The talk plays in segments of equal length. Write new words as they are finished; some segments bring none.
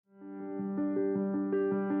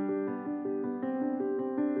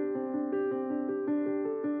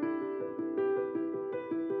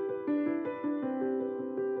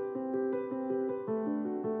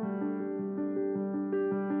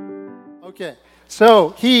Okay,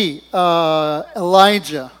 so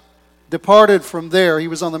Elijah, departed from there. He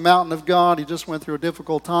was on the mountain of God. He just went through a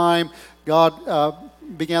difficult time. God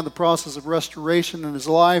began the process of restoration in his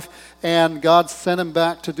life, and God sent him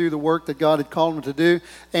back to do the work that God had called him to do.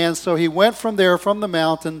 And so he went from there, from the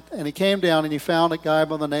mountain, and he came down and he found a guy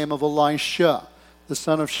by the name of Elisha, the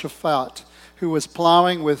son of Shaphat, who was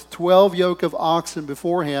plowing with 12 yoke of oxen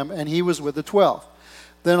before him, and he was with the 12.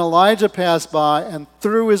 Then Elijah passed by and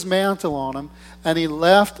threw his mantle on him, and he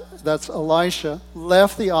left, that's Elisha,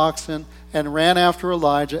 left the oxen and ran after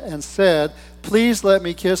Elijah and said, "Please let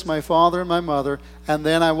me kiss my father and my mother, and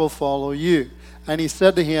then I will follow you." And he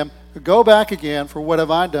said to him, "Go back again, for what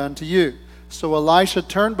have I done to you?" So Elisha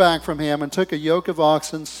turned back from him and took a yoke of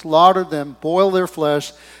oxen, slaughtered them, boiled their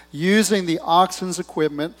flesh, using the oxen's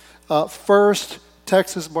equipment. First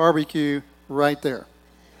Texas barbecue right there.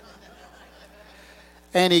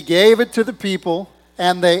 And he gave it to the people,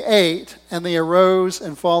 and they ate, and they arose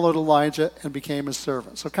and followed Elijah and became his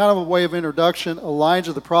servants. So kind of a way of introduction,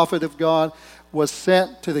 Elijah, the prophet of God, was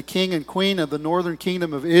sent to the king and queen of the northern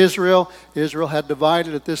kingdom of Israel. Israel had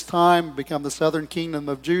divided at this time, become the southern kingdom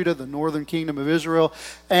of Judah, the northern kingdom of Israel.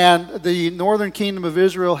 And the northern kingdom of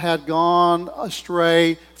Israel had gone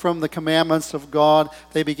astray from the commandments of God.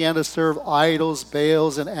 They began to serve idols,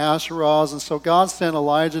 Baals, and Asherahs. And so God sent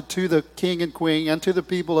Elijah to the king and queen and to the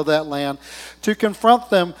people of that land to confront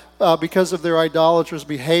them because of their idolatrous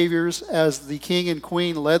behaviors, as the king and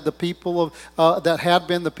queen led the people of that had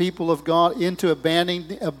been the people of God into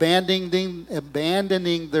abandoning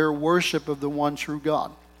their worship of the one true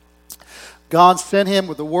God. God sent him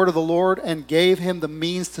with the word of the Lord and gave him the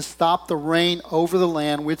means to stop the rain over the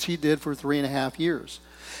land, which he did for 3.5 years.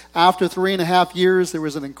 After 3.5 years, there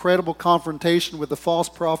was an incredible confrontation with the false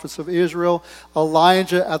prophets of Israel.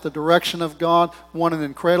 Elijah, at the direction of God, won an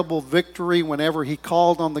incredible victory whenever he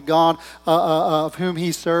called on the God of whom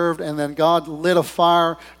he served. And then God lit a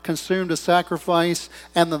fire, consumed a sacrifice.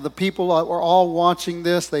 And then the people were all watching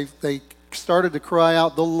this. They started to cry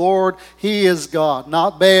out, "The Lord, He is God."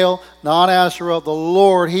 Not Baal, not Asherah, the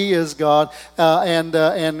Lord, He is God. And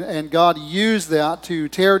God used that to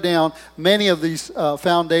tear down many of these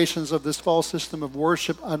foundations of this false system of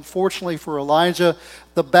worship. Unfortunately for Elijah,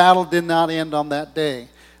 the battle did not end on that day.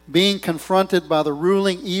 Being confronted by the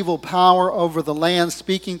ruling evil power over the land,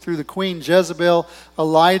 speaking through the queen Jezebel,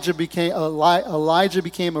 Elijah became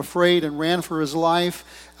afraid and ran for his life.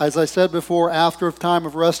 As I said before, after a time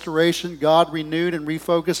of restoration, God renewed and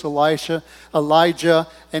refocused Elijah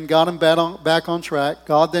and got him back on track.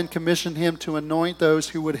 God then commissioned him to anoint those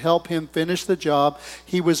who would help him finish the job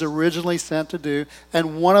he was originally sent to do.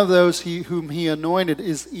 And one of those whom he anointed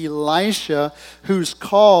is Elisha, whose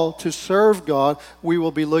call to serve God we will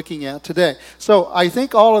be looking at today. So I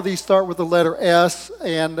think all of these start with the letter S,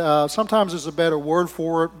 and sometimes there's a better word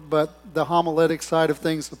for it, but the homiletic side of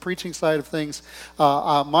things, the preaching side of things,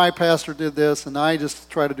 my pastor did this, and I just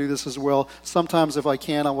try to do this as well. Sometimes if I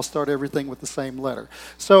can, I will start everything with the same letter.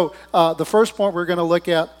 So the first point we're going to look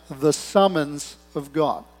at, the summons of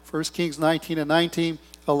God. 1 Kings 19:19,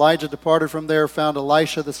 Elijah departed from there, found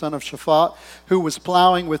Elisha the son of Shaphat, who was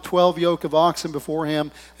plowing with 12 yoke of oxen before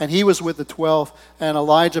him, and he was with the 12, and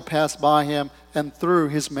Elijah passed by him and threw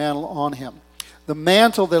his mantle on him. The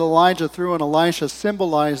mantle that Elijah threw on Elisha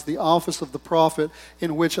symbolized the office of the prophet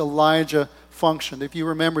in which Elijah functioned. If you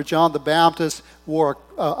remember, John the Baptist wore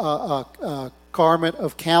a garment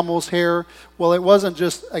of camel's hair. Well, it wasn't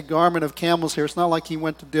just a garment of camel's hair. It's not like he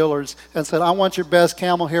went to Dillard's and said, "I want your best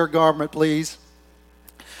camel hair garment, please."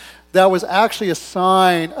 That was actually a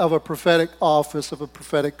sign of a prophetic office, of a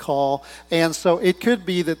prophetic call. And so it could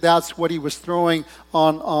be that that's what he was throwing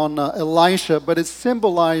on Elisha, but it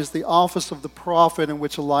symbolized the office of the prophet in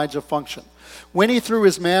which Elijah functioned. When he threw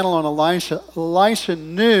his mantle on Elisha, Elisha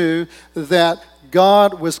knew that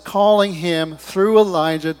God was calling him through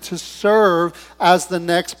Elijah to serve as the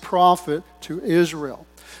next prophet to Israel.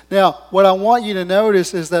 Now, what I want you to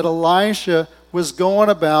notice is that Elisha was going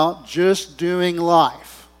about just doing life.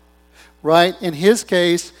 Right? In his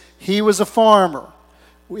case, he was a farmer.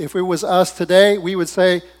 If it was us today, we would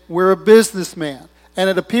say we're a businessman. And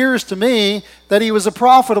it appears to me that he was a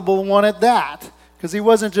profitable one at that, because he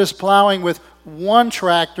wasn't just plowing with one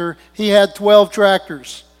tractor, he had 12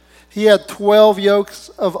 tractors. He had 12 yokes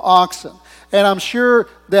of oxen. And I'm sure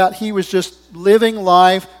that he was just living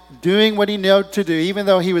life, doing what he knew to do. Even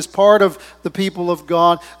though he was part of the people of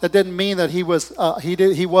God, that didn't mean that he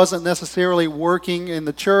wasn't necessarily working in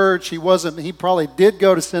the church. He probably did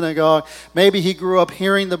go to synagogue. Maybe he grew up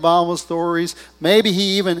hearing the Bible stories. Maybe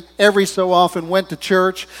he even every so often went to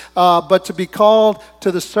church. But to be called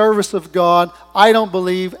to the service of God, I don't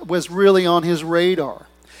believe was really on his radar.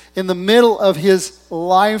 In the middle of his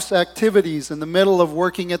life's activities, in the middle of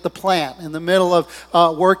working at the plant, in the middle of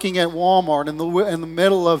working at Walmart, in the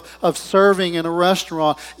middle of serving in a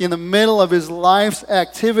restaurant, in the middle of his life's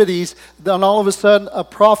activities, then all of a sudden a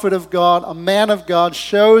prophet of God, a man of God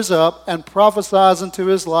shows up and prophesies into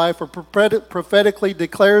his life or prophetically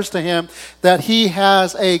declares to him that he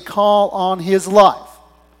has a call on his life.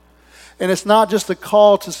 And it's not just a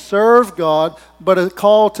call to serve God, but a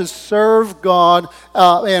call to serve God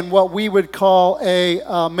in what we would call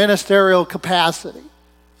a ministerial capacity.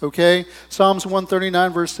 Okay? Psalms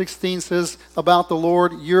 139 verse 16 says about the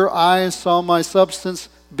Lord, "Your eyes saw my substance,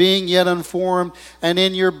 being yet unformed, and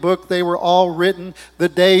in your book they were all written, the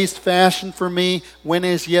days fashioned for me, when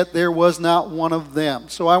as yet there was not one of them."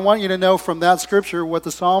 So I want you to know from that scripture what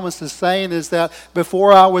the psalmist is saying is that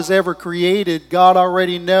before I was ever created, God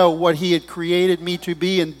already knew what he had created me to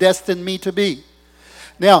be and destined me to be.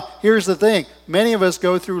 Now, here's the thing. Many of us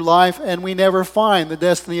go through life and we never find the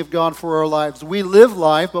destiny of God for our lives. We live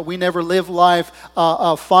life, but we never live life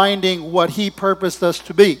finding what he purposed us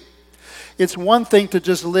to be. It's one thing to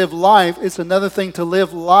just live life. It's another thing to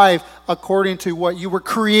live life according to what you were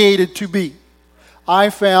created to be. I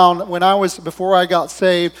found before I got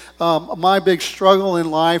saved, my big struggle in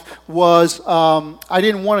life was I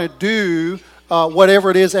didn't want to do whatever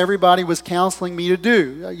it is everybody was counseling me to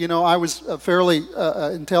do. You know, I was a fairly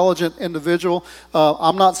intelligent individual.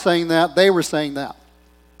 I'm not saying that. They were saying that.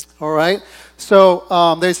 All right?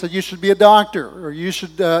 So they said, you should be a doctor, or you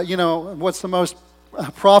should, what's the most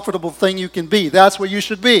profitable thing you can be? That's what you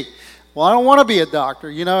should be. Well, I don't want to be a doctor.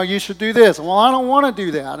 You should do this. Well, I don't want to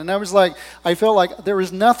do that. And I felt like there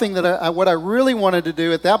was nothing that what I really wanted to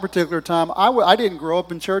do at that particular time. I didn't grow up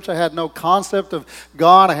in church. I had no concept of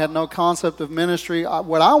God. I had no concept of ministry.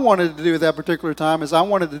 What I wanted to do at that particular time is I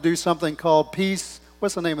wanted to do something called Peace.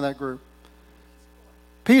 What's the name of that group?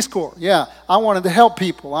 Peace Corps, yeah. I wanted to help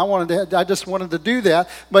people. I just wanted to do that.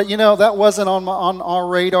 But that wasn't on our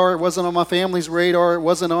radar. It wasn't on my family's radar. It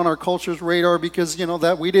wasn't on our culture's radar because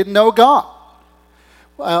that we didn't know God.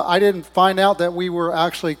 I didn't find out that we were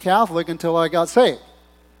actually Catholic until I got saved.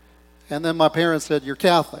 And then my parents said, "You're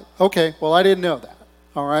Catholic." Okay, well, I didn't know that.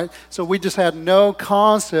 All right? So we just had no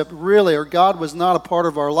concept, really, or God was not a part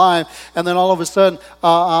of our life. And then all of a sudden,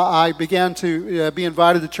 I began to be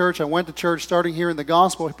invited to church. I went to church, starting hearing the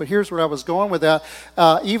gospel. But here's where I was going with that.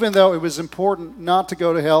 Even though it was important not to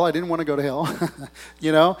go to hell, I didn't want to go to hell.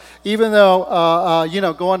 Even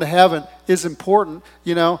though, going to heaven is important,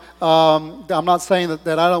 I'm not saying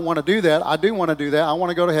that I don't want to do that. I do want to do that. I want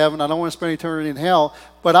to go to heaven. I don't want to spend eternity in hell.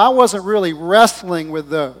 But I wasn't really wrestling with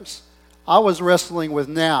those. I was wrestling with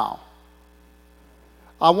now.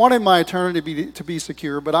 I wanted my eternity to be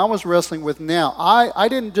secure, but I was wrestling with now. I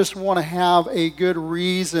didn't just want to have a good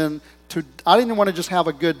reason I didn't want to just have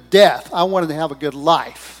a good death. I wanted to have a good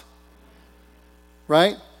life.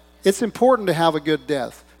 Right? It's important to have a good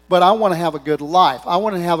death, but I want to have a good life. I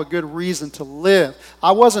want to have a good reason to live.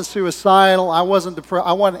 I wasn't suicidal. I wasn't depressed.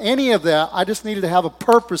 I wasn't any of that. I just needed to have a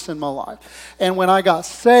purpose in my life. And when I got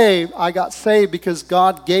saved because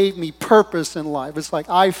God gave me purpose in life. It's like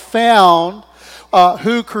I found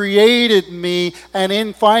who created me, and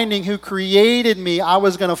in finding who created me, I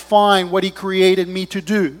was going to find what he created me to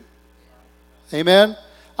do. Amen?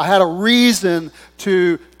 I had a reason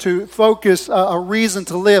to focus, a reason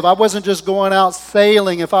to live. I wasn't just going out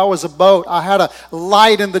sailing if I was a boat. I had a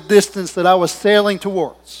light in the distance that I was sailing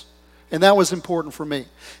towards. And that was important for me.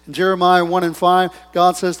 In Jeremiah 1:5,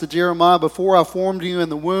 God says to Jeremiah, "Before I formed you in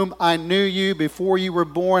the womb, I knew you. Before you were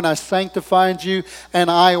born, I sanctified you, and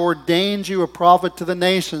I ordained you a prophet to the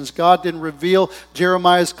nations." God didn't reveal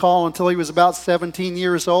Jeremiah's call until he was about 17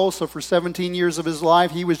 years old. So for 17 years of his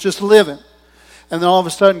life, he was just living. And then all of a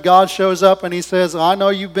sudden, God shows up and he says, "I know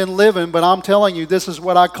you've been living, but I'm telling you, this is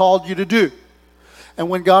what I called you to do." And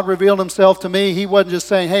when God revealed himself to me, he wasn't just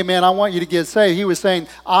saying, "Hey man, I want you to get saved." He was saying,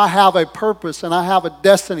 "I have a purpose and I have a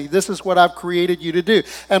destiny. This is what I've created you to do."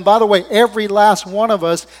 And by the way, every last one of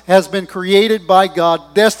us has been created by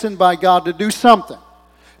God, destined by God to do something.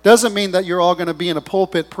 Doesn't mean that you're all going to be in a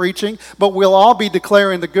pulpit preaching, but we'll all be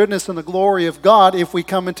declaring the goodness and the glory of God if we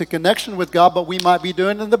come into connection with God, but we might be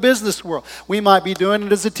doing it in the business world. We might be doing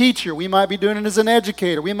it as a teacher. We might be doing it as an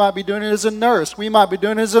educator. We might be doing it as a nurse. We might be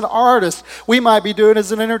doing it as an artist. We might be doing it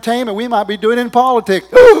as an entertainment. We might be doing it in politics.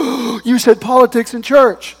 You said politics in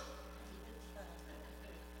church.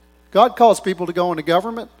 God calls people to go into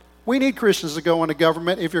government. We need Christians to go into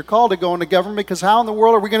government if you're called to go into government, because how in the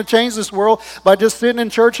world are we going to change this world by just sitting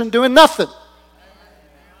in church and doing nothing?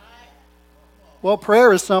 Well,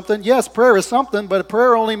 prayer is something. Yes, prayer is something, but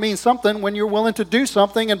prayer only means something when you're willing to do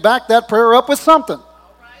something and back that prayer up with something.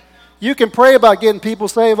 You can pray about getting people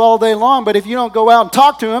saved all day long, but if you don't go out and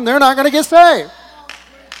talk to them, they're not going to get saved.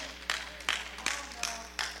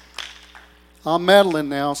 I'm meddling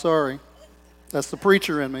now, sorry. That's the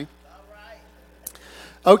preacher in me.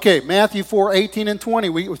 Okay, Matthew 4, 18 and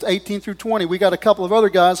 20. 18 through 20. We got a couple of other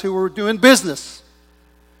guys who were doing business.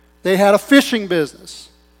 They had a fishing business.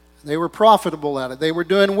 They were profitable at it. They were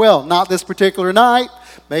doing well. Not this particular night.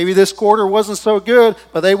 Maybe this quarter wasn't so good,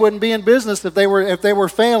 but they wouldn't be in business if they were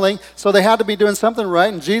failing. So they had to be doing something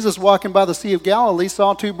right. And Jesus, walking by the Sea of Galilee,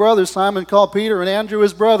 saw two brothers, Simon called Peter and Andrew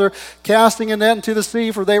his brother, casting a net into the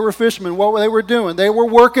sea, for they were fishermen. What they were doing? They were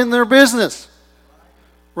working their business.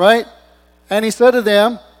 Right? And he said to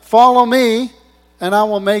them, follow me, and I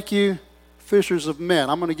will make you fishers of men.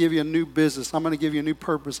 I'm going to give you a new business. I'm going to give you a new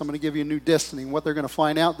purpose. I'm going to give you a new destiny. And what they're going to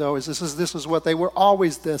find out, though, is this is what they were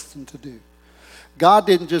always destined to do. God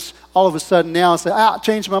didn't just all of a sudden now say,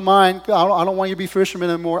 change my mind. I don't want you to be fishermen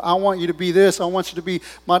anymore. I want you to be this. I want you to be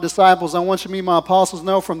my disciples. I want you to be my apostles.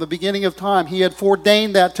 No, from the beginning of time, he had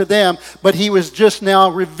foreordained that to them, but he was just now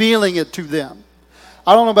revealing it to them.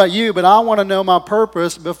 I don't know about you, but I want to know my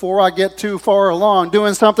purpose before I get too far along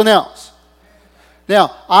doing something else.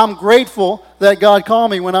 Now, I'm grateful that God called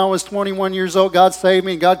me when I was 21 years old. God saved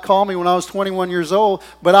me, and God called me when I was 21 years old.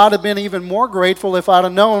 But I'd have been even more grateful if I'd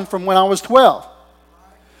have known from when I was 12.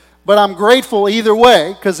 But I'm grateful either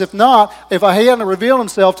way, because if not, if I hadn't revealed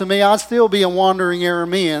himself to me, I'd still be a wandering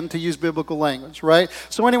Aramean, to use biblical language, right?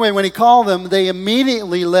 So anyway, when he called them, they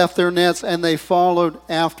immediately left their nets and they followed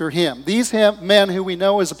after him. These men who we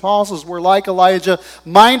know as apostles were like Elijah,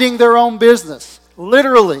 minding their own business,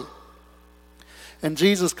 literally. And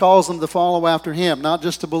Jesus calls them to follow after him, not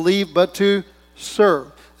just to believe, but to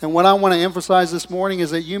serve. And what I want to emphasize this morning is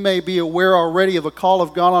that you may be aware already of a call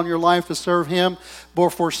of God on your life to serve him, but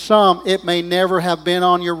for some, it may never have been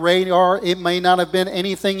on your radar. It may not have been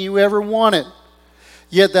anything you ever wanted.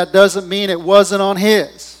 Yet that doesn't mean it wasn't on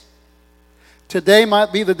his. Today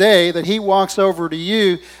might be the day that he walks over to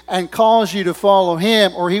you and calls you to follow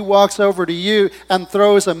him, or he walks over to you and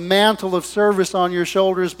throws a mantle of service on your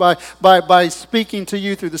shoulders by speaking to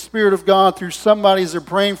you through the Spirit of God, through somebody as they're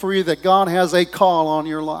praying for you, that God has a call on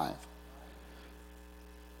your life.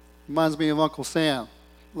 Reminds me of Uncle Sam,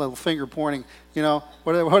 little finger pointing. You know,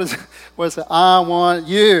 what is it? I want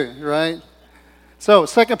you, right? So,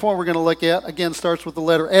 second point we're going to look at, again, starts with the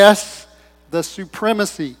letter S, the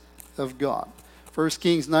supremacy of God. 1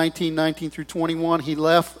 Kings 19 through 21,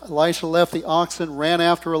 Elisha left the oxen, ran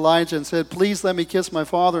after Elijah and said, please let me kiss my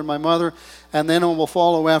father and my mother, and then I will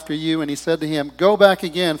follow after you. And he said to him, go back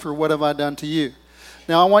again, for what have I done to you?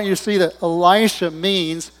 Now I want you to see that Elisha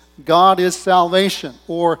means God is salvation,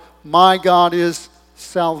 or my God is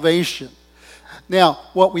salvation. Now,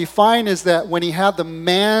 what we find is that when he had the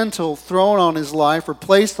mantle thrown on his life or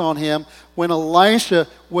placed on him, when Elisha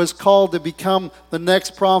was called to become the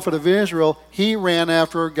next prophet of Israel, he ran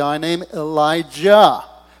after a guy named Elijah.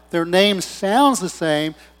 Their name sounds the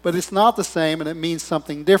same, but it's not the same, and it means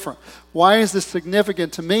something different. Why is this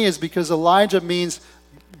significant to me? Is because Elijah means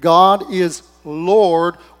God is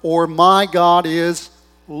Lord, or my God is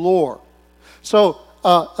Lord. So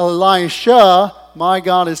Elisha, my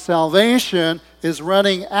God is salvation, is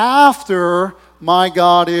running after my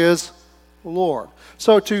God is Lord.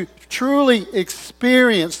 So to truly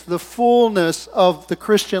experience the fullness of the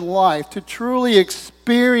Christian life, to truly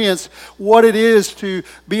experience what it is to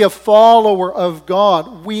be a follower of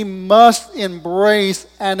God, we must embrace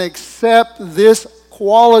and accept this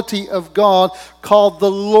quality of God called the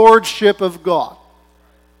Lordship of God.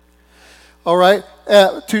 All right?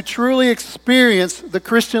 To truly experience the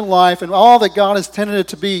Christian life and all that God has intended it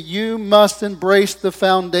to be, you must embrace the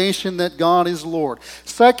foundation that God is Lord.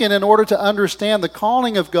 Second, in order to understand the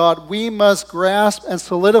calling of God, we must grasp and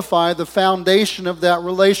solidify the foundation of that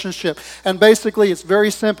relationship. And basically, it's very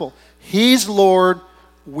simple. He's Lord,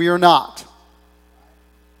 we're not.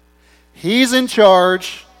 He's in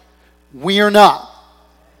charge, we are not.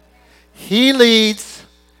 He leads,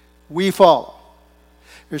 we follow.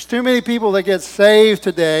 There's too many people that get saved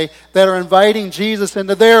today that are inviting Jesus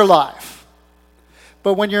into their life.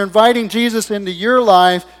 But when you're inviting Jesus into your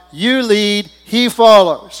life, you lead, he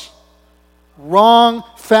follows. Wrong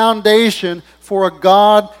foundation for a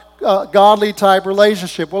godly type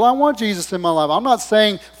relationship. Well, I want Jesus in my life. I'm not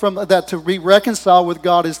saying from that to be reconciled with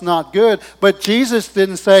God is not good, but Jesus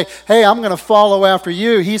didn't say, hey, I'm going to follow after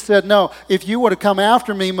you. He said, no, if you were to come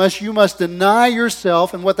after me, you must deny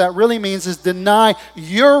yourself, and what that really means is deny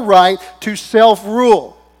your right to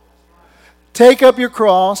self-rule. Take up your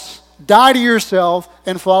cross, die to yourself,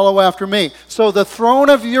 and follow after me. So the throne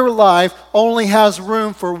of your life only has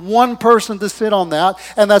room for one person to sit on that,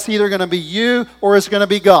 and that's either going to be you or it's going to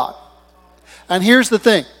be God. And here's the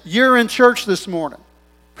thing. You're in church this morning.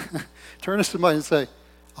 Turn to somebody and say,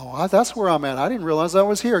 oh, that's where I'm at. I didn't realize I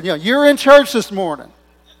was here. Yeah, you're in church this morning.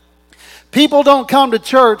 People don't come to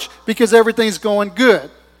church because everything's going good.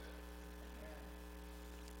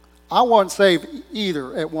 I wasn't saved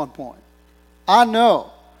either at one point. I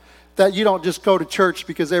know that you don't just go to church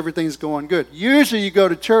because everything's going good. Usually you go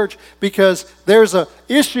to church because there's an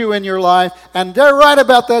issue in your life, and they're right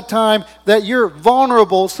about that time that you're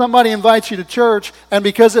vulnerable. Somebody invites you to church, and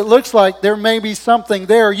because it looks like there may be something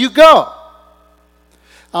there, you go.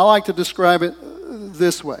 I like to describe it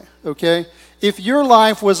this way, okay? If your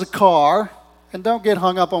life was a car, and don't get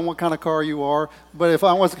hung up on what kind of car you are, but if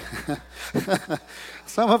I was...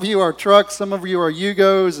 Some of you are trucks, some of you are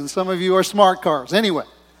Yugos, and some of you are smart cars. Anyway.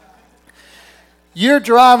 You're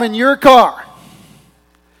driving your car,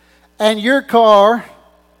 and your car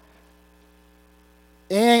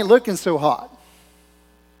ain't looking so hot.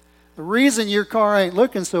 The reason your car ain't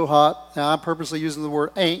looking so hot, now I'm purposely using the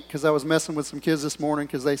word ain't because I was messing with some kids this morning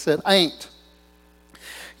because they said ain't.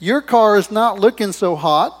 Your car is not looking so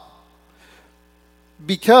hot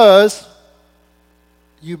because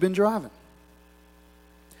you've been driving.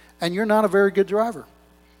 And you're not a very good driver.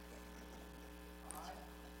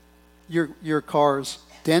 Your car's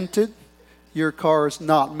dented. Your car's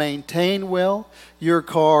not maintained well. Your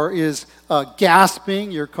car is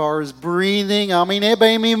gasping. Your car is breathing. I mean, it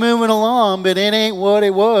may be moving along, but it ain't what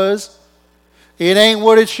it was. It ain't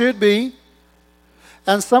what it should be.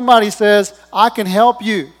 And somebody says, I can help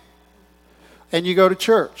you. And you go to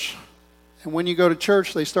church. And when you go to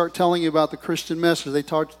church, they start telling you about the Christian message. They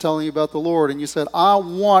start telling you about the Lord. And you said, I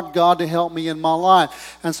want God to help me in my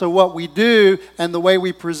life. And so what we do, and the way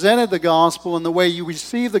we presented the gospel, and the way you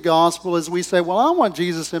receive the gospel is we say, well, I want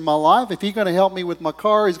Jesus in my life. If he's going to help me with my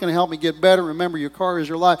car, he's going to help me get better. Remember, your car is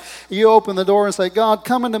your life. You open the door and say, God,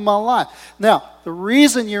 come into my life. Now, the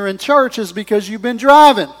reason you're in church is because you've been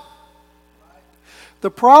driving. The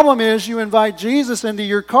problem is you invite Jesus into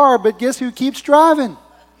your car, but guess who keeps driving?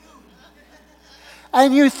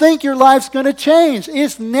 And you think your life's going to change.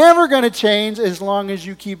 It's never going to change as long as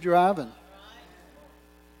you keep driving.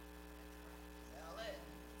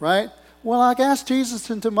 Right? Well, I asked Jesus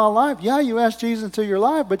into my life. Yeah, you asked Jesus into your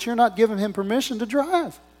life, but you're not giving him permission to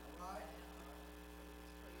drive.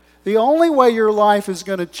 The only way your life is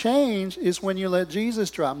going to change is when you let Jesus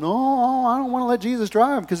drive. No, I don't want to let Jesus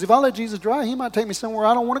drive, because if I let Jesus drive, he might take me somewhere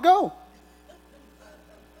I don't want to go.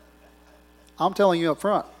 I'm telling you up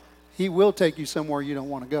front. He will take you somewhere you don't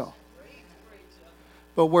want to go.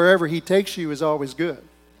 But wherever he takes you is always good.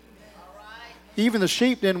 Even the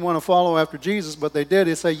sheep didn't want to follow after Jesus, but they did.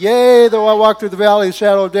 They say, yea, though I walk through the valley of the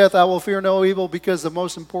shadow of death, I will fear no evil, because the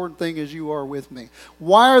most important thing is you are with me.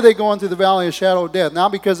 Why are they going through the valley of the shadow of death?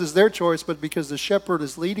 Not because it's their choice, but because the shepherd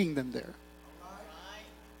is leading them there.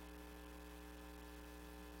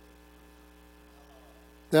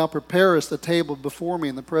 Thou preparest a table before me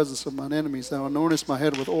in the presence of mine enemies. Thou anointest my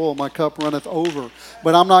head with oil. My cup runneth over.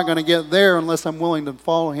 But I'm not going to get there unless I'm willing to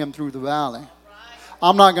follow him through the valley.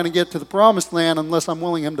 I'm not going to get to the promised land unless I'm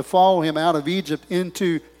willing him to follow him out of Egypt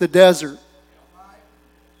into the desert.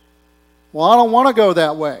 Well, I don't want to go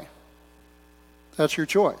that way. That's your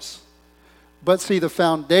choice. But see, the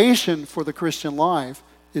foundation for the Christian life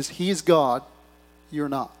is he's God, you're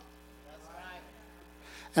not.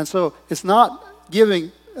 And so it's not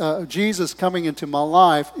giving Jesus coming into my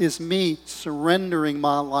life is me surrendering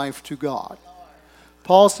my life to God.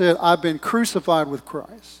 Paul said, I've been crucified with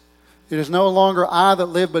Christ. It is no longer I that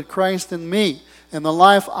live, but Christ in me. And the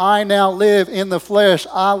life I now live in the flesh,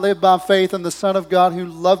 I live by faith in the Son of God who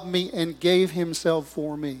loved me and gave himself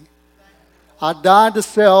for me. I died to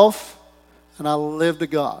self and I live to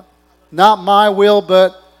God. Not my will,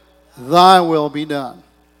 but thy will be done.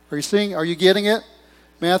 Are you seeing? Are you getting it?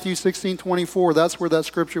 Matthew 16:24, that's where that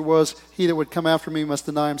scripture was. He that would come after me must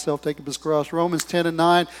deny himself, take up his cross. Romans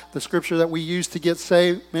 10:9, the scripture that we use to get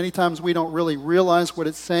saved. Many times we don't really realize what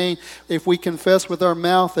it's saying. If we confess with our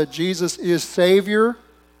mouth that Jesus is Savior,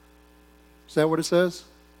 is that what it says?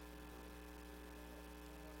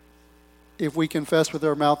 If we confess with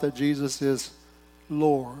our mouth that Jesus is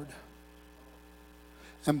Lord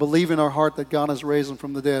and believe in our heart that God has raised him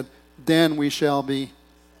from the dead, then we shall be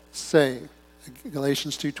saved.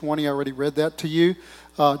 Galatians 2:20, I already read that to you.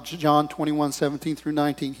 John 21:17 through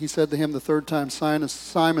 19. He said to him the third time, Simon,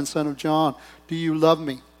 son of John, do you love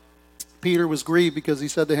me? Peter was grieved because he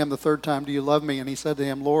said to him the third time, do you love me? And he said to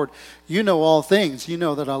him, Lord, you know all things. You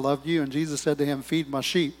know that I love you. And Jesus said to him, feed my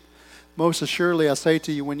sheep. Most assuredly I say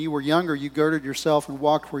to you, when you were younger, you girded yourself and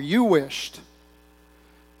walked where you wished.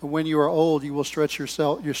 But when you are old, you will stretch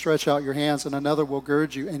out your hands, and another will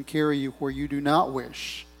gird you and carry you where you do not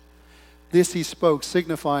wish. This he spoke,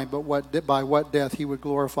 signifying by what death he would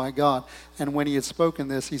glorify God. And when he had spoken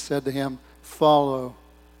this, he said to him, follow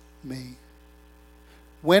me.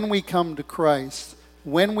 When we come to Christ,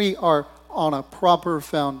 when we are on a proper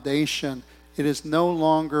foundation, it is no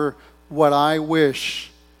longer what I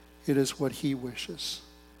wish, it is what he wishes.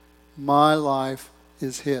 My life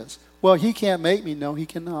is his. Well, he can't make me. No, he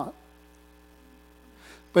cannot.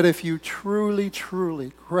 But if you truly,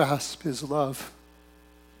 truly grasp his love,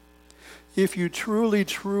 if you truly,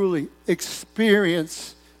 truly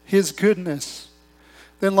experience his goodness,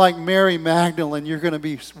 then like Mary Magdalene, you're going to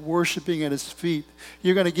be worshiping at his feet.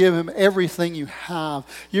 You're going to give him everything you have.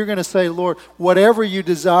 You're going to say, Lord, whatever you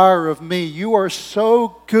desire of me, you are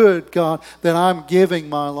so good, God, that I'm giving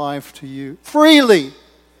my life to you freely.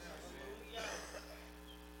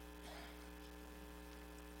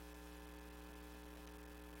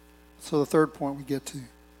 So the third point we get to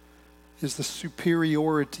is the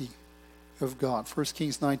superiority of God. 1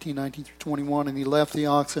 Kings 19:19 through 21. And he left the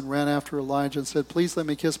ox and ran after Elijah and said, please let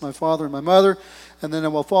me kiss my father and my mother, and then I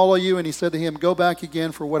will follow you. And he said to him, go back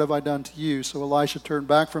again, for what have I done to you? So Elisha turned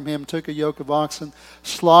back from him, took a yoke of oxen,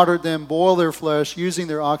 slaughtered them, boiled their flesh, using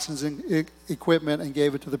their oxen's equipment, and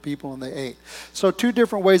gave it to the people, and they ate. So two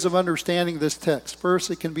different ways of understanding this text. First,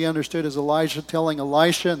 it can be understood as Elijah telling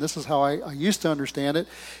Elisha, and this is how I used to understand it,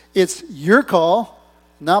 it's your call,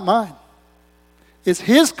 not mine. It's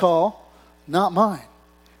his call, not mine.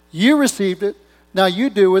 You received it. Now you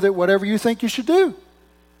do with it whatever you think you should do.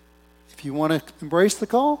 If you want to embrace the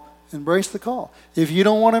call, embrace the call. If you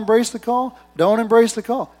don't want to embrace the call, don't embrace the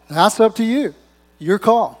call. That's up to you. Your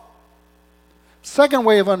call. Second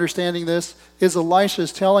way of understanding this is Elisha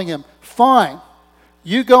is telling him, fine,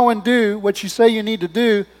 you go and do what you say you need to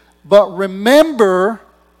do, but remember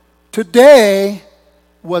today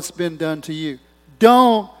what's been done to you.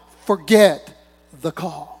 Don't forget the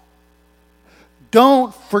call.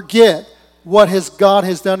 Don't forget what God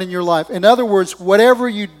has done in your life. In other words, whatever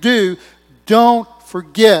you do, don't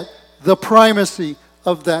forget the primacy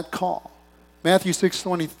of that call. Matthew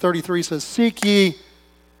 6:33 says, seek ye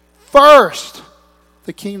first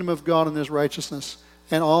the kingdom of God and his righteousness,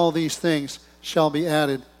 and all these things shall be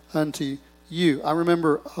added unto you. I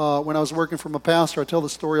remember when I was working for my pastor, I tell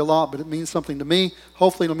this story a lot, but it means something to me.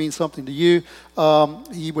 Hopefully it'll mean something to you.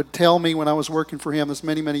 He would tell me when I was working for him, this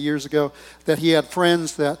many, many years ago, that he had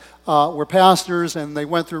friends that were pastors, and they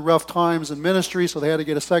went through rough times in ministry, so they had to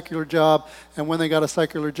get a secular job. And when they got a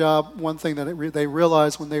secular job, one thing that they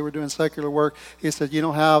realized when they were doing secular work, he said, you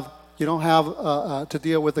don't have to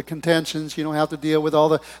deal with the contentions. You don't have to deal with all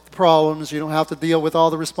the problems. You don't have to deal with all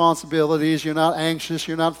the responsibilities. You're not anxious.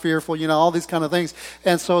 You're not fearful. All these kind of things.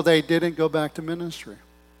 And so they didn't go back to ministry.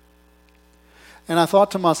 And I thought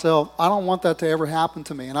to myself, I don't want that to ever happen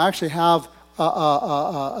to me. And I actually have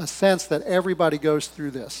a sense that everybody goes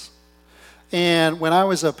through this. And when I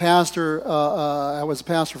was a pastor,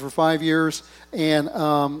 for 5 years, and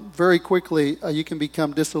very quickly you can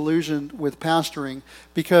become disillusioned with pastoring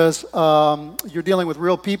because you're dealing with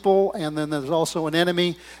real people, and then there's also an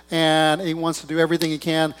enemy, and he wants to do everything he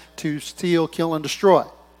can to steal, kill, and destroy.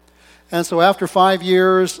 And so after 5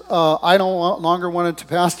 years, I no longer wanted to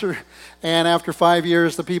pastor, and after 5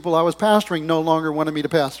 years, the people I was pastoring no longer wanted me to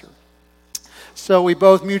pastor. So we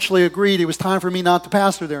both mutually agreed it was time for me not to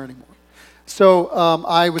pastor there anymore. So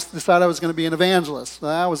I decided I was going to be an evangelist.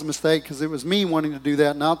 That was a mistake because it was me wanting to do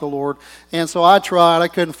that, not the Lord. And so I tried. I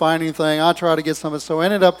couldn't find anything. I tried to get something. So I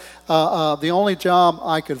ended up the only job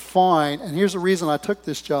I could find, and here's the reason I took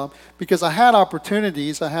this job, because I had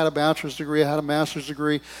opportunities. I had a bachelor's degree. I had a master's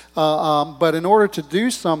degree. But in order to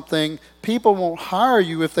do something, people won't hire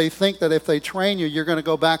you if they think that if they train you, you're going to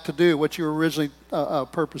go back to do what you were originally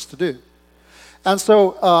purposed to do. And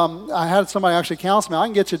so I had somebody actually counsel me. I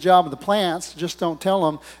can get you a job in the plants. Just don't tell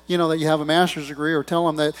them, that you have a master's degree, or tell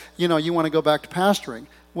them that, you want to go back to pastoring.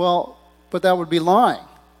 Well, but that would be lying.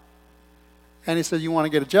 And he said, you want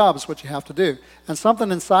to get a job, it's what you have to do. And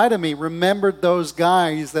something inside of me remembered those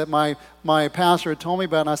guys that my pastor had told me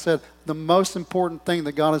about. And I said, the most important thing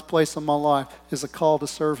that God has placed in my life is a call to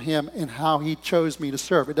serve him and how he chose me to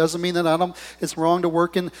serve. It doesn't mean that it's wrong to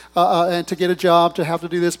work and to get a job, to have to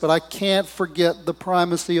do this, but I can't forget the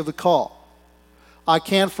primacy of the call. I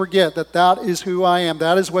can't forget that is who I am.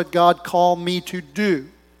 That is what God called me to do.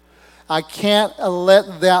 I can't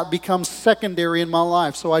let that become secondary in my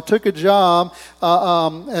life. So I took a job,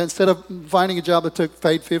 instead of finding a job that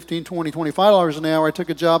paid $15, $20, $25 an hour, I took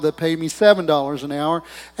a job that paid me $7 an hour.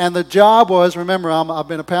 And the job was, remember, I've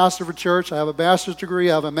been a pastor for church, I have a bachelor's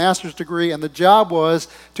degree, I have a master's degree, and the job was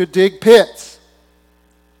to dig pits.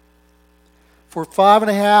 For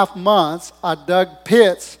 5.5 months, I dug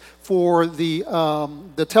pits for the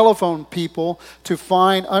telephone people to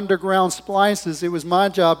find underground splices. It was my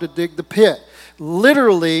job to dig the pit.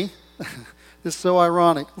 Literally, this is so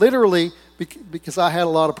ironic, literally, because I had a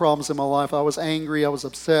lot of problems in my life. I was angry, I was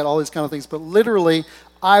upset, all these kind of things. But literally,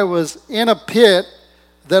 I was in a pit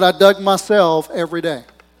that I dug myself every day.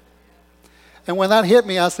 And when that hit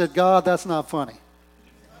me, I said, God, that's not funny.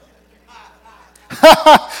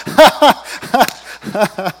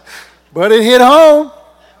 But it hit home.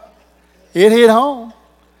 It hit home.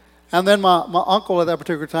 And then my uncle at that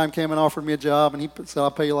particular time came and offered me a job, and he said, I'll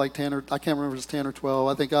pay you like 10 or, I can't remember if it was 10 or 12.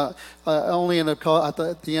 I think I only ended up,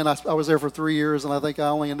 at the end, I was there for 3 years, and I think I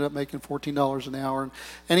only ended up making $14 an hour.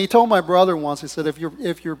 And he told my brother once, he said, if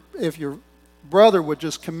your brother would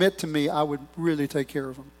just commit to me, I would really take care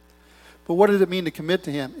of him. But what did it mean to commit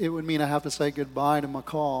to him? It would mean I have to say goodbye to my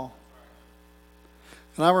call.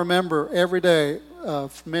 And I remember every day,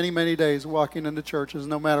 many, many days, walking into churches,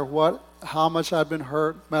 no matter what, how much I'd been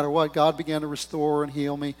hurt, no matter what, God began to restore and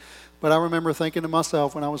heal me. But I remember thinking to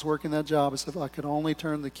myself when I was working that job, as if I could only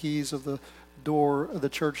turn the keys of the door, of the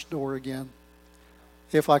church door again.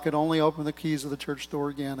 If I could only open the keys of the church door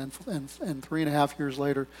again. And 3.5 years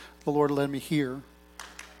later, the Lord led me here.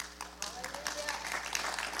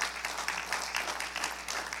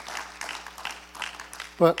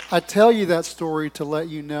 But I tell you that story to let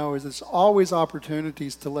you know is there's always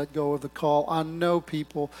opportunities to let go of the call. I know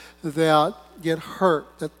people that get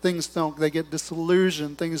hurt, that they get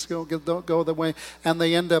disillusioned, things don't go the way, and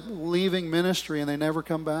they end up leaving ministry and they never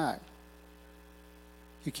come back.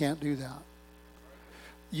 You can't do that.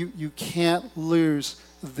 You can't lose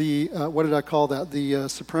the, what did I call that? The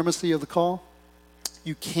supremacy of the call.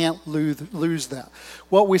 You can't lose that.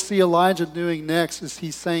 What we see Elijah doing next is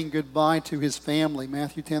he's saying goodbye to his family.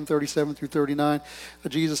 Matthew 10:37 through 39.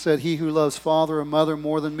 Jesus said, he who loves father or mother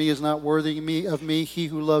more than me is not worthy of me. He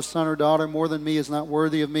who loves son or daughter more than me is not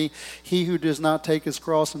worthy of me. He who does not take his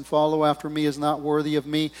cross and follow after me is not worthy of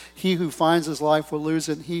me. He who finds his life will lose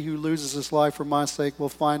it. And he who loses his life for my sake will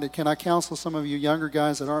find it. Can I counsel some of you younger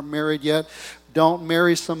guys that aren't married yet? Don't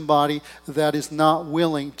marry somebody that is not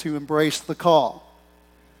willing to embrace the call.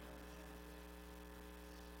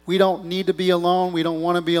 We don't need to be alone. We don't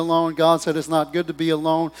want to be alone. God said it's not good to be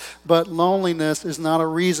alone. But loneliness is not a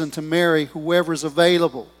reason to marry whoever's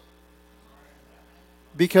available.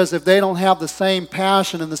 Because if they don't have the same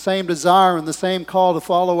passion and the same desire and the same call to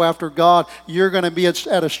follow after God, you're going to be at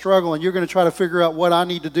a struggle and you're going to try to figure out what I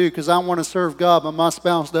need to do because I want to serve God, but my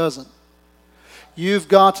spouse doesn't. You've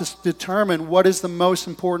got to determine what is the most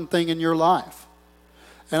important thing in your life.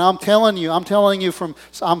 And I'm telling you I'll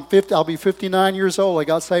be 59 years old. I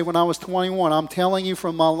got saved when I was 21. I'm telling you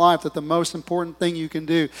from my life that the most important thing you can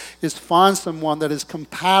do is find someone that is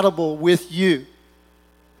compatible with you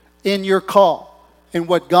in your call, in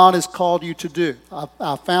what God has called you to do.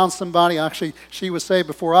 I found somebody, actually, she was saved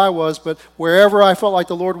before I was, but wherever I felt like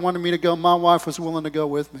the Lord wanted me to go, my wife was willing to go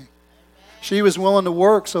with me. She was willing to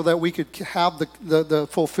work so that we could have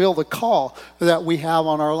fulfill the call that we have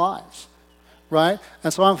on our lives. Right?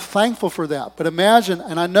 And so I'm thankful for that. But imagine,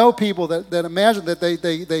 and I know people that imagine that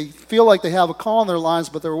they feel like they have a call in their lives,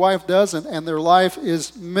 but their wife doesn't, and their life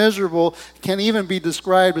is miserable, can even be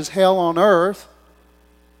described as hell on earth,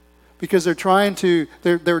 because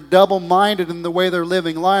they're double-minded in the way they're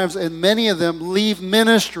living lives, and many of them leave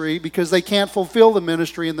ministry because they can't fulfill the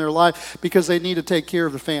ministry in their life because they need to take care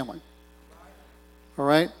of the family. All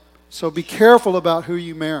right? So be careful about who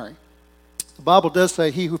you marry. The Bible does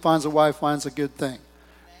say he who finds a wife finds a good thing,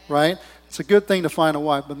 right? It's a good thing to find a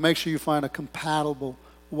wife, but make sure you find a compatible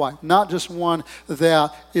wife. Not just one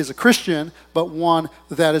that is a Christian, but one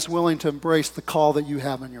that is willing to embrace the call that you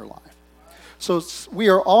have in your life. So we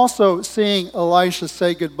are also seeing Elisha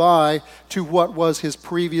say goodbye to what was his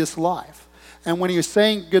previous life. And when he was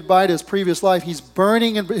saying goodbye to his previous life, he's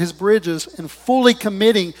burning his bridges and fully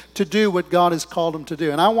committing to do what God has called him to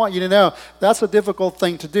do. And I want you to know that's a difficult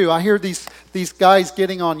thing to do. I hear these guys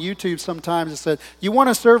getting on YouTube sometimes and said, you want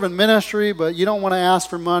to serve in ministry, but you don't want to ask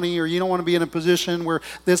for money, or you don't want to be in a position where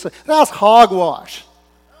that's hogwash.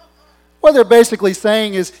 What they're basically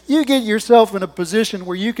saying is, you get yourself in a position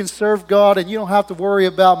where you can serve God and you don't have to worry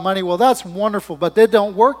about money. Well, that's wonderful, but they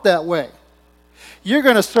don't work that way. You're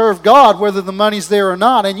going to serve God whether the money's there or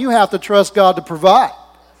not, and you have to trust God to provide.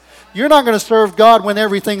 You're not going to serve God when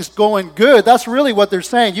everything's going good. That's really what they're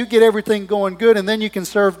saying. You get everything going good, and then you can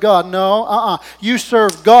serve God. No, You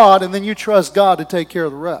serve God, and then you trust God to take care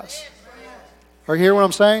of the rest. Are you hearing what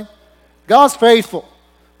I'm saying? God's faithful,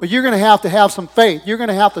 but you're going to have some faith. You're going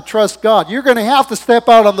to have to trust God. You're going to have to step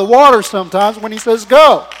out on the water sometimes when He says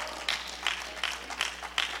go.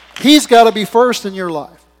 He's got to be first in your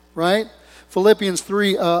life, right? Philippians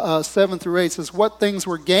 3, 7 through 8 says, what things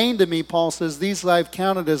were gained to me, Paul says, these I've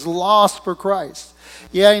counted as loss for Christ.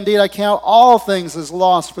 Yeah, indeed, I count all things as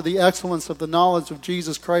loss for the excellence of the knowledge of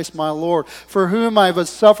Jesus Christ my Lord, for whom I have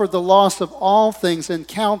suffered the loss of all things, and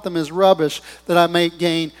count them as rubbish, that I may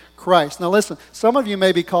gain Christ. Now listen, some of you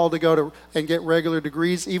may be called to go to and get regular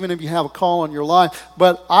degrees, even if you have a call on your life.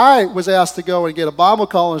 But I was asked to go and get a Bible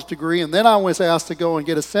college degree, and then I was asked to go and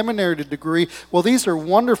get a seminary degree. Well, these are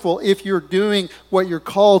wonderful if you're doing what you're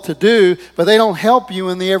called to do, but they don't help you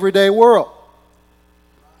in the everyday world.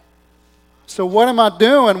 So what am I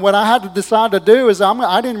doing? What I had to decide to do is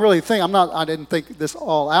I didn't think this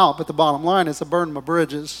all out, but the bottom line is I burned my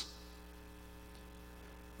bridges.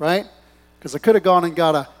 Right? Because I could have gone and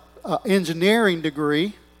got a engineering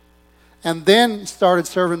degree and then started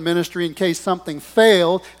serving ministry in case something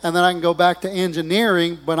failed, and then I can go back to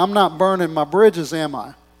engineering, but I'm not burning my bridges, am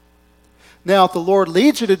I? Now, if the Lord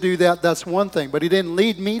leads you to do that, that's one thing, but He didn't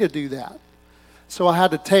lead me to do that. So I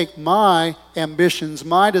had to take my ambitions,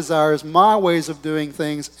 my desires, my ways of doing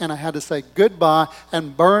things, and I had to say goodbye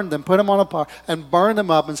and burn them, put them on a pile, and burn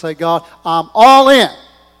them up and say, God, I'm all in.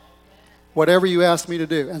 Whatever you ask me to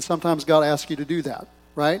do. And sometimes God asks you to do that,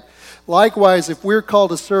 right? Likewise, if we're called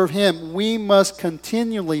to serve Him, we must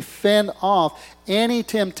continually fend off any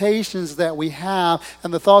temptations that we have,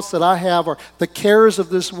 and the thoughts that I have are the cares of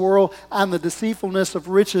this world and the deceitfulness of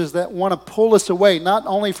riches that want to pull us away, not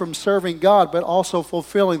only from serving God, but also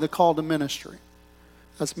fulfilling the call to ministry.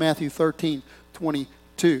 That's Matthew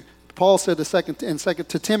 13:22. Paul said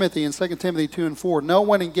to Timothy in 2 Timothy 2 and 4, no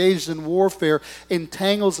one engaged in warfare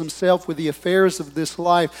entangles himself with the affairs of this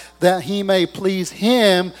life, that he may please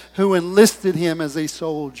Him who enlisted him as a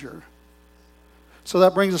soldier. So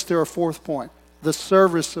that brings us to our fourth point, the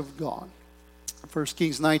service of God. 1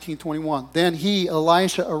 Kings 19:21. Then he,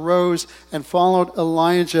 Elisha, arose and followed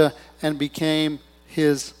Elijah and became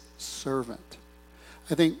his servant.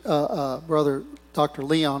 I think Brother Dr.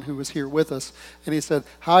 Leon, who was here with us, and he said,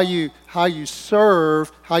 how you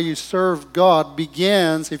serve God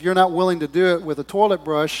begins, if you're not willing to do it with a toilet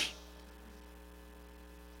brush,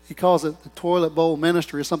 he calls it the toilet bowl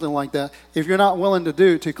ministry or something like that. If you're not willing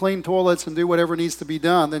to clean toilets and do whatever needs to be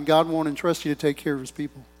done, then God won't entrust you to take care of His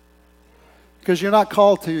people. Because you're not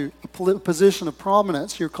called to a position of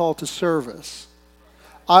prominence, you're called to service.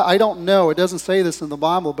 I don't know, it doesn't say this in the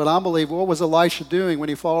Bible, but I believe, what was Elisha doing when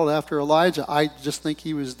he followed after Elijah? I just think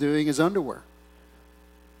he was doing his underwear.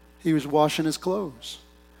 He was washing his clothes.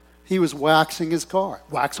 He was waxing his car.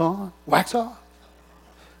 Wax on, wax off.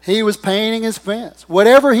 He was painting his fence.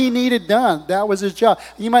 Whatever he needed done, that was his job.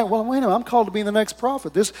 You might, well, wait a minute, I'm called to be the next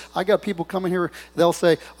prophet. I got people coming here, they'll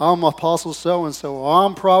say, I'm apostle so-and-so, or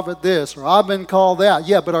I'm prophet this, or I've been called that.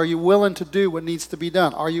 Yeah, but are you willing to do what needs to be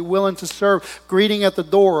done? Are you willing to serve greeting at the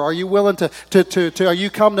door? Are you willing are you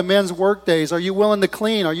come to men's work days? Are you willing to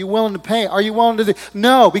clean? Are you willing to paint? Are you willing to do?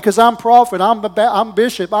 No, because I'm prophet, I'm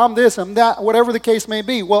bishop, I'm this, I'm that, whatever the case may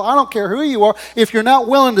be. Well, I don't care who you are. If you're not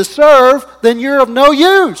willing to serve, then you're of no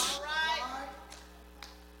use.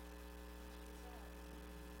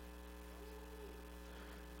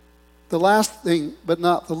 The last thing, but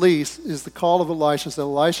not the least, is the call of Elisha. That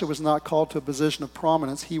Elisha was not called to a position of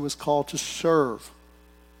prominence. He was called to serve.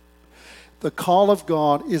 The call of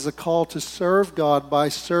God is a call to serve God by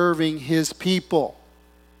serving His people.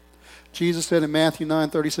 Jesus said in Matthew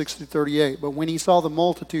 9:36-38, but when He saw the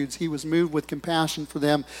multitudes, He was moved with compassion for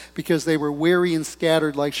them because they were weary and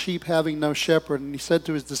scattered like sheep having no shepherd. And He said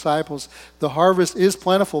to His disciples, the harvest is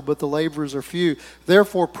plentiful, but the laborers are few.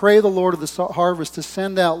 Therefore pray the Lord of the harvest to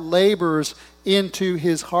send out laborers into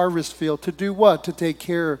His harvest field. To do what? To take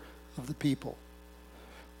care of the people.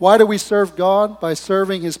 Why do we serve God by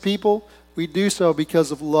serving his people? We do so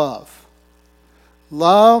because of love.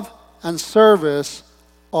 Love and service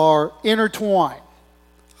are intertwined.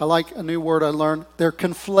 I like a new word I learned. They're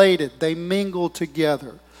conflated. They mingle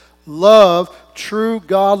together. Love, true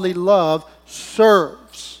godly love,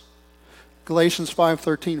 serves. Galatians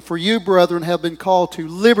 5:13. For you, brethren, have been called to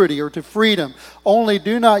liberty or to freedom. Only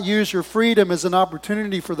do not use your freedom as an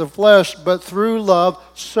opportunity for the flesh, but through love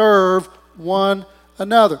serve one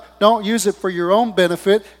another. Don't use it for your own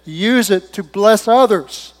benefit. Use it to bless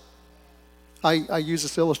others. I use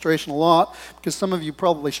this illustration a lot because some of you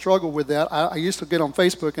probably struggle with that. I used to get on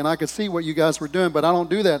Facebook and I could see what you guys were doing, but I don't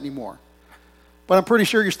do that anymore. But I'm pretty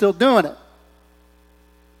sure you're still doing it.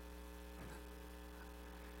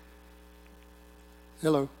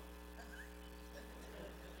 Hello.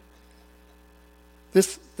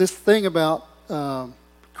 This thing about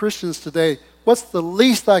Christians today, what's the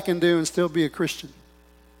least I can do and still be a Christian?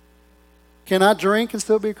 Can I drink and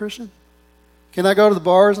still be a Christian? Can I go to the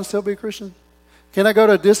bars and still be a Christian? Can I go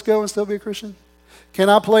to a disco and still be a Christian? Can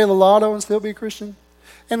I play the lotto and still be a Christian?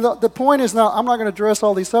 And the point is not, I'm not going to address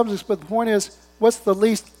all these subjects, but the point is, what's the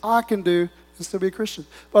least I can do and still be a Christian?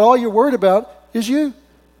 But all you're worried about is you.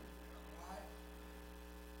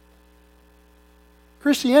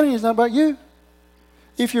 Christianity is not about you.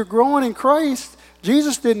 If you're growing in Christ,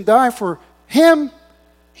 Jesus didn't die for him.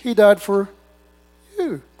 He died for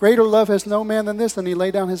you. Greater love has no man than this, and he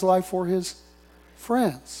laid down his life for his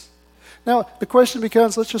friends. Now, the question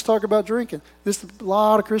becomes, let's just talk about drinking. There's a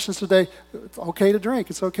lot of Christians today, it's okay to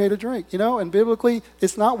drink, it's okay to drink. You know, and biblically,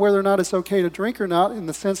 it's not whether or not it's okay to drink or not in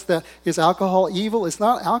the sense that is alcohol evil? It's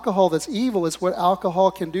not alcohol that's evil, it's what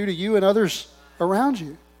alcohol can do to you and others around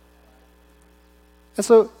you. And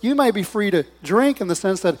so you may be free to drink in the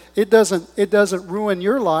sense that it doesn't ruin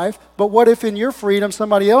your life, but what if in your freedom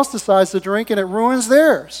somebody else decides to drink and it ruins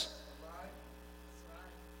theirs?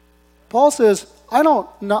 Paul says, I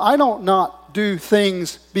don't not do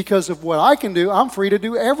things because of what I can do. I'm free to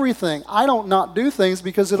do everything. I don't not do things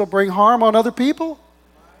because it'll bring harm on other people.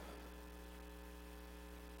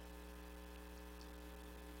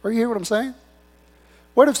 Are you hearing what I'm saying?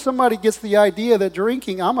 What if somebody gets the idea that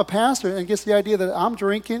drinking, I'm a pastor, and gets the idea that I'm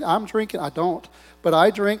drinking, I don't. But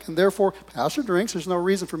I drink, and therefore, pastor drinks, there's no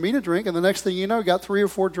reason for me to drink, and the next thing you know, you got 3 or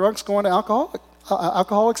 4 drunks going to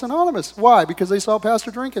Alcoholics Anonymous. Why? Because they saw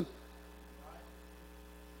pastor drinking.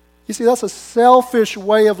 You see, that's a selfish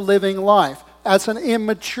way of living life. That's an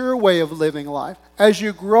immature way of living life. As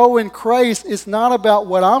you grow in Christ, it's not about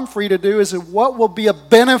what I'm free to do, it's what will be a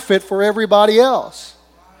benefit for everybody else.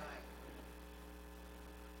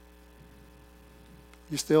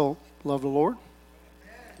 You still love the Lord?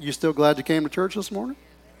 You still glad you came to church this morning?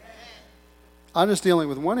 I'm just dealing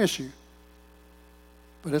with one issue.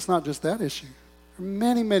 But it's not just that issue. There are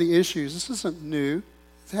many, many issues. This isn't new.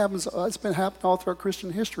 It's been happening all throughout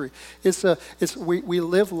Christian history. We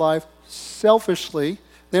live life selfishly,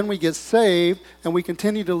 then we get saved, and we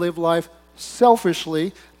continue to live life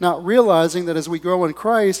selfishly, not realizing that as we grow in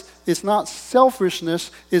Christ, it's not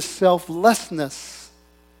selfishness, it's selflessness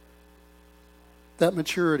that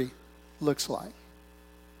maturity looks like.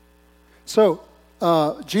 So,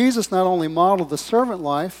 Jesus not only modeled the servant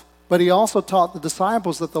life, but he also taught the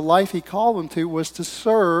disciples that the life he called them to was to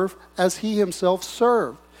serve as he himself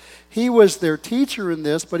served. He was their teacher in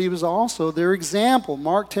this, but he was also their example.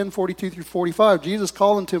 Mark 10:42-45, Jesus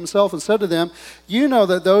called them to himself and said to them, "You know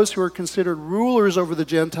that those who are considered rulers over the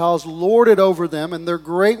Gentiles lord it over them, and their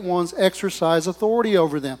great ones exercise authority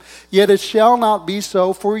over them. Yet it shall not be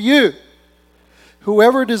so for you.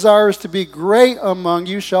 Whoever desires to be great among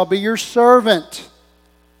you shall be your servant.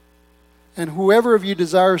 And whoever of you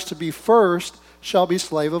desires to be first shall be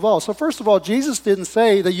slave of all." So first of all, Jesus didn't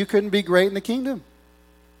say that you couldn't be great in the kingdom.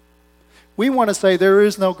 We want to say there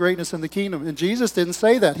is no greatness in the kingdom. And Jesus didn't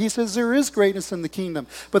say that. He says there is greatness in the kingdom.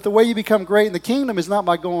 But the way you become great in the kingdom is not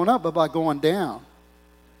by going up, but by going down.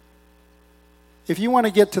 If you want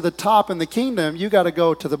to get to the top in the kingdom, you got to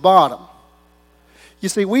go to the bottom. You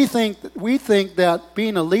see, we think that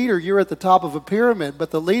being a leader, you're at the top of a pyramid, but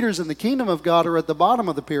the leaders in the kingdom of God are at the bottom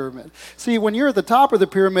of the pyramid. See, when you're at the top of the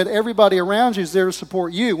pyramid, everybody around you is there to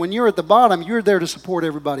support you. When you're at the bottom, you're there to support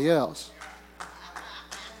everybody else.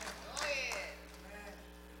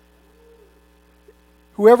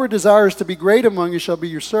 Whoever desires to be great among you shall be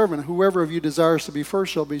your servant. Whoever of you desires to be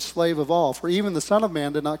first shall be slave of all. For even the Son of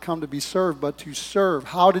Man did not come to be served, but to serve.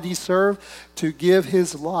 How did he serve? To give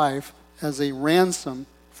his life as a ransom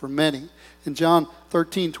for many. In John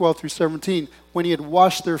 13:12-17, when he had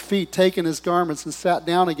washed their feet, taken his garments, and sat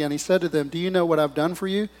down again, he said to them, "Do you know what I've done for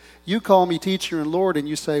you? You call me teacher and Lord, and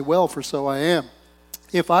you say, well, for so I am.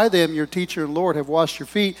 If I then, your teacher and Lord, have washed your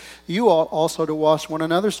feet, you ought also to wash one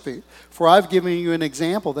another's feet. For I've given you an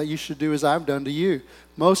example that you should do as I've done to you.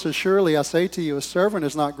 Most assuredly, I say to you, a servant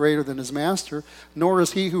is not greater than his master, nor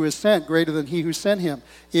is he who is sent greater than he who sent him.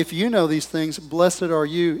 If you know these things, blessed are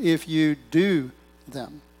you if you do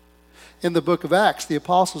them. In the book of Acts, the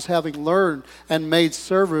apostles, having learned and made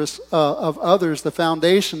service of others the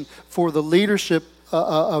foundation for the leadership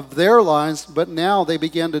of their lives, but now they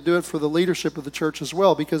began to do it for the leadership of the church as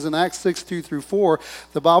well. Because in Acts 6:2-4,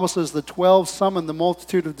 the Bible says the 12 summoned the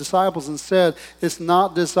multitude of disciples and said, it's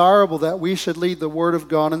not desirable that we should lead the word of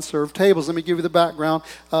God and serve tables. Let me give you the background.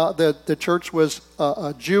 The church was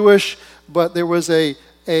Jewish, but there was a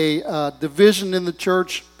division in the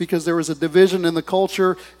church because there was a division in the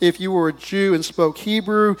culture. If you were a Jew and spoke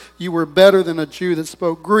Hebrew, you were better than a Jew that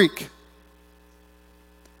spoke Greek.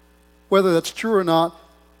 Whether that's true or not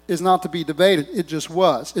is not to be debated. It just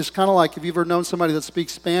was. It's kind of like if you've ever known somebody that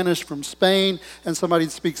speaks Spanish from Spain and somebody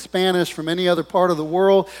that speaks Spanish from any other part of the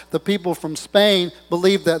world, the people from Spain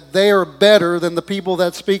believe that they are better than the people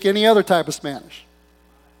that speak any other type of Spanish.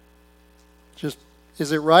 Just,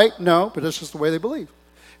 is it right? No, but it's just the way they believe.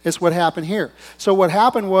 It's what happened here. So what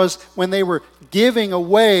happened was when they were giving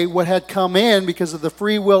away what had come in because of the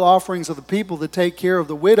free will offerings of the people to take care of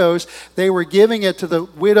the widows, they were giving it to the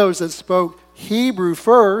widows that spoke Hebrew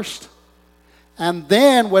first, and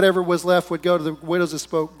then whatever was left would go to the widows that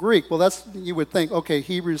spoke Greek. Well, that's, you would think, okay,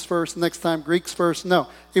 Hebrews first, next time Greeks first. No,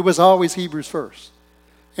 it was always Hebrews first.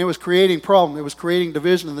 It was creating problem. It was creating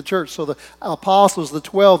division in the church. So the apostles, the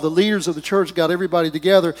 12, the leaders of the church got everybody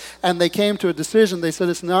together, and they came to a decision. They said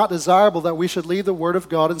it's not desirable that we should leave the word of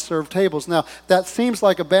God and serve tables. Now, that seems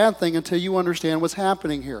like a bad thing until you understand what's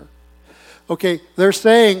happening here. Okay, they're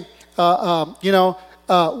saying,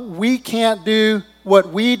 we can't do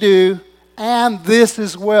what we do and this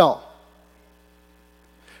as well.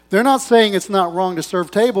 They're not saying it's not wrong to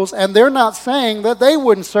serve tables, and they're not saying that they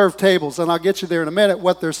wouldn't serve tables, and I'll get you there in a minute.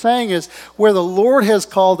 What they're saying is where the Lord has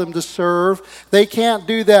called them to serve, they can't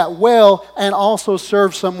do that well and also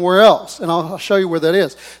serve somewhere else, and I'll show you where that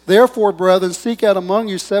is. Therefore, brethren, seek out among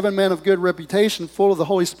you 7 men of good reputation, full of the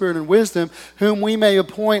Holy Spirit and wisdom, whom we may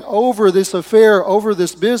appoint over this affair, over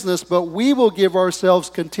this business, but we will give ourselves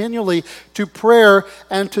continually to prayer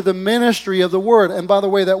and to the ministry of the word. And by the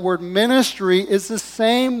way, that word ministry is the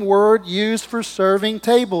same word used for serving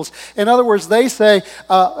tables. In other words, they say,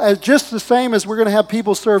 just the same as we're going to have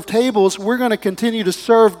people serve tables, we're going to continue to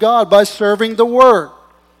serve God by serving the word.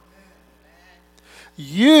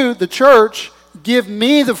 You, the church, give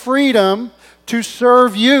me the freedom to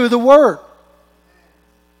serve you the word.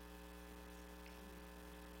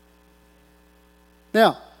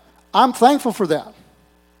 Now, I'm thankful for that.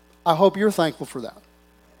 I hope you're thankful for that.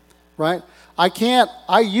 Right?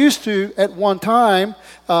 I used to, at one time,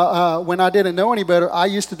 when I didn't know any better, I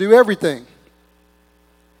used to do everything.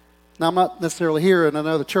 Now, I'm not necessarily here in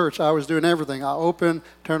another church. I was doing everything. I opened,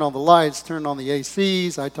 turned on the lights, turned on the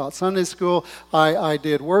ACs. I taught Sunday school. I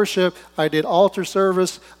did worship. I did altar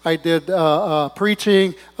service. I did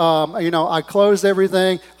preaching. I closed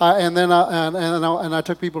everything, and I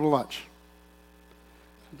took people to lunch.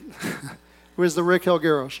 It was the Rick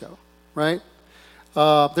Helgero show, right?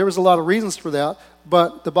 There was a lot of reasons for that,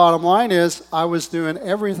 but the bottom line is I was doing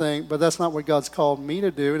everything, but that's not what God's called me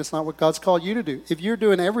to do, and it's not what God's called you to do. If you're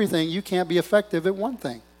doing everything, you can't be effective at one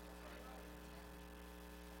thing.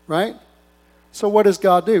 Right? So what does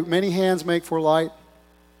God do? Many hands make for light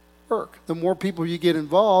work. The more people you get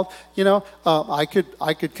involved, I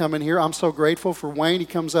could come in here. I'm so grateful for Wayne. He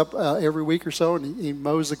comes up every week or so, and he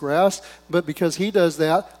mows the grass, but because he does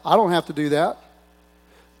that, I don't have to do that.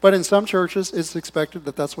 But in some churches, it's expected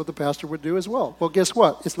that that's what the pastor would do as well. Well, guess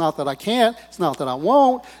what? It's not that I can't. It's not that I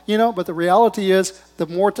won't. But the reality is, the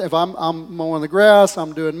more if I'm mowing the grass,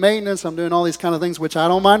 I'm doing maintenance, I'm doing all these kind of things, which I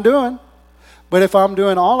don't mind doing. But if I'm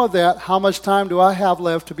doing all of that, how much time do I have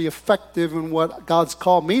left to be effective in what God's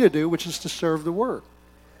called me to do, which is to serve the Word?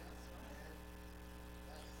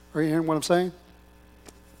 Are you hearing what I'm saying?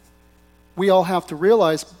 We all have to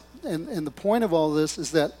realize, and the point of all this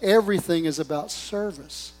is that everything is about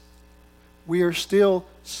service. We are still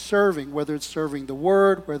serving, whether it's serving the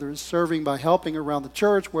Word, whether it's serving by helping around the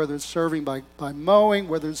church, whether it's serving by mowing,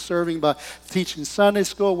 whether it's serving by teaching Sunday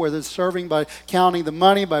school, whether it's serving by counting the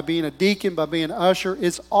money, by being a deacon, by being an usher.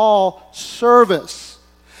 It's all service.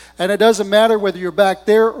 And it doesn't matter whether you're back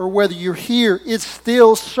there or whether you're here. It's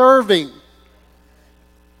still serving.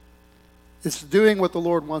 It's doing what the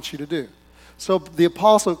Lord wants you to do. So the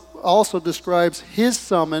apostle also describes his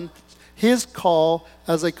summon his call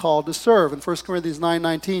as a call to serve. In 1 Corinthians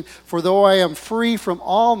 9:19, for though I am free from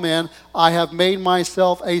all men, I have made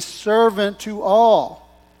myself a servant to all,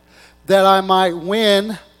 that I might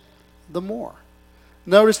win the more.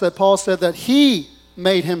 Notice that Paul said that he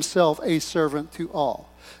made himself a servant to all.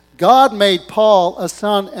 God made Paul a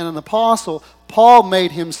son and an apostle. Paul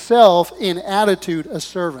made himself in attitude a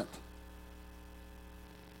servant.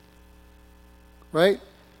 Right?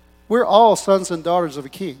 We're all sons and daughters of a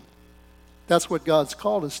king. That's what God's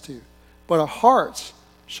called us to. But our hearts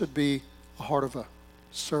should be a heart of a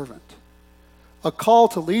servant. A call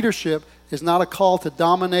to leadership is not a call to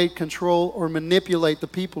dominate, control, or manipulate the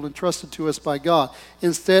people entrusted to us by God.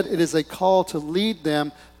 Instead, it is a call to lead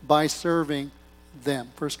them by serving them.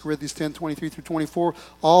 1 Corinthians 10:23-24.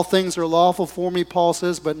 All things are lawful for me, Paul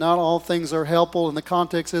says, but not all things are helpful. And the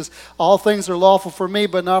context is, all things are lawful for me,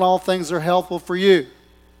 but not all things are helpful for you.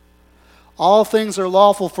 All things are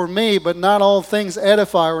lawful for me, but not all things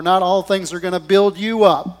edify, or not all things are going to build you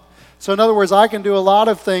up. So in other words, I can do a lot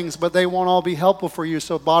of things, but they won't all be helpful for you.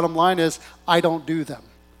 So bottom line is, I don't do them.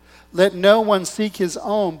 Let no one seek his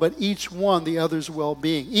own, but each one the other's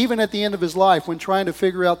well-being. Even at the end of his life, when trying to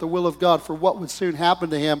figure out the will of God for what would soon happen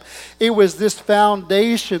to him, it was this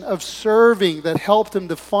foundation of serving that helped him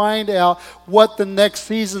to find out what the next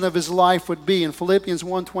season of his life would be. In Philippians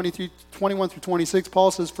 1:21-26,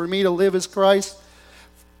 Paul says, for me to live is Christ,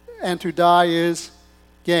 and to die is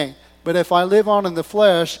gain. But if I live on in the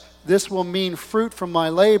flesh, this will mean fruit from my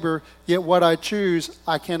labor, yet what I choose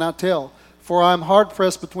I cannot tell. For I am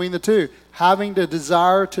hard-pressed between the two, having the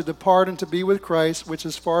desire to depart and to be with Christ, which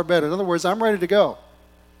is far better. In other words, I'm ready to go.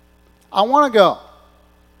 I want to go.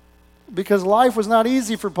 Because life was not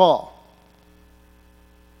easy for Paul.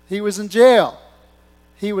 He was in jail.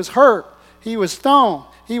 He was hurt. He was stoned.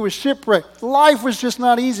 He was shipwrecked. Life was just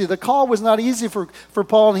not easy. The call was not easy for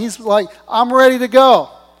Paul, and he's like, I'm ready to go.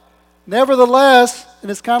 Nevertheless, and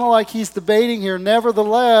it's kind of like he's debating here,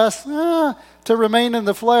 nevertheless, to remain in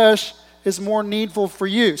the flesh is more needful for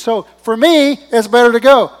you. So for me, it's better to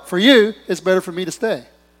go. For you, it's better for me to stay.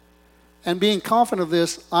 And being confident of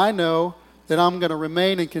this, I know that I'm going to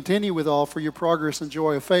remain and continue with all for your progress and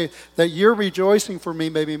joy of faith, that your rejoicing for me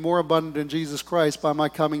may be more abundant in Jesus Christ by my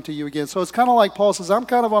coming to you again. So it's kind of like Paul says, I'm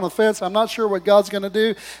kind of on the fence. I'm not sure what God's going to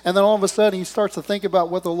do. And then all of a sudden he starts to think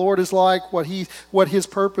about what the Lord is like, what his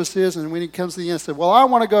purpose is. And when he comes to the end, he said, well, I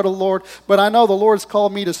want to go to the Lord, but I know the Lord's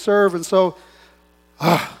called me to serve. And so,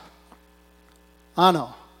 I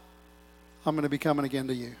know I'm going to be coming again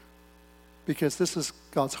to you, because this is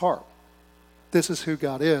God's heart. This is who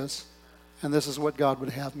God is, and this is what God would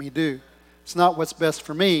have me do. It's not what's best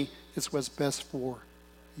for me, it's what's best for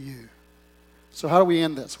you. So how do we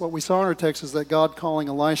end this? What we saw in our text is that God is calling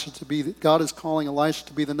Elisha to be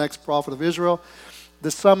the next prophet of Israel.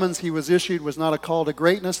 The summons he was issued was not a call to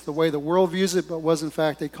greatness the way the world views it, but was in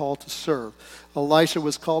fact a call to serve. Elisha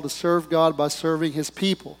was called to serve God by serving his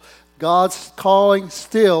people. God's calling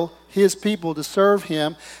still his people to serve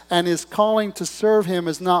him, and his calling to serve him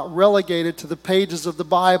is not relegated to the pages of the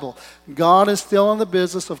Bible. God is still in the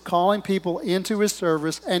business of calling people into his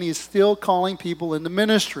service, and he's still calling people into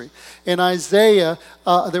ministry. In Isaiah,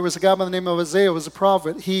 there was a guy by the name of Isaiah who was a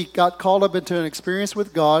prophet. He got called up into an experience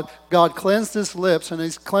with God. God cleansed his lips, and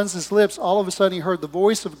as he cleansed his lips, all of a sudden he heard the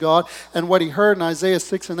voice of God, and what he heard in Isaiah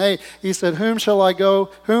 6:8, he said, whom shall I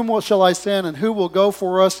go? Whom shall I send, and who will go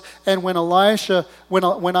for us? And when Isaiah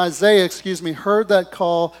heard that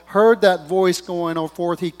call, heard that voice going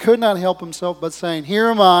forth, he could not help himself but saying, here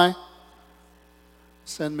am I,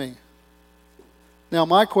 send me. Now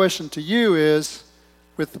my question to you is,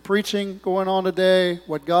 with the preaching going on today,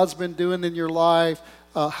 what God's been doing in your life,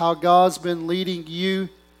 how God's been leading you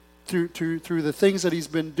through the things that he's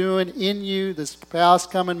been doing in you this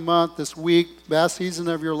past coming month, this week, past season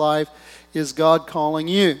of your life, is God calling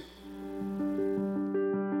you?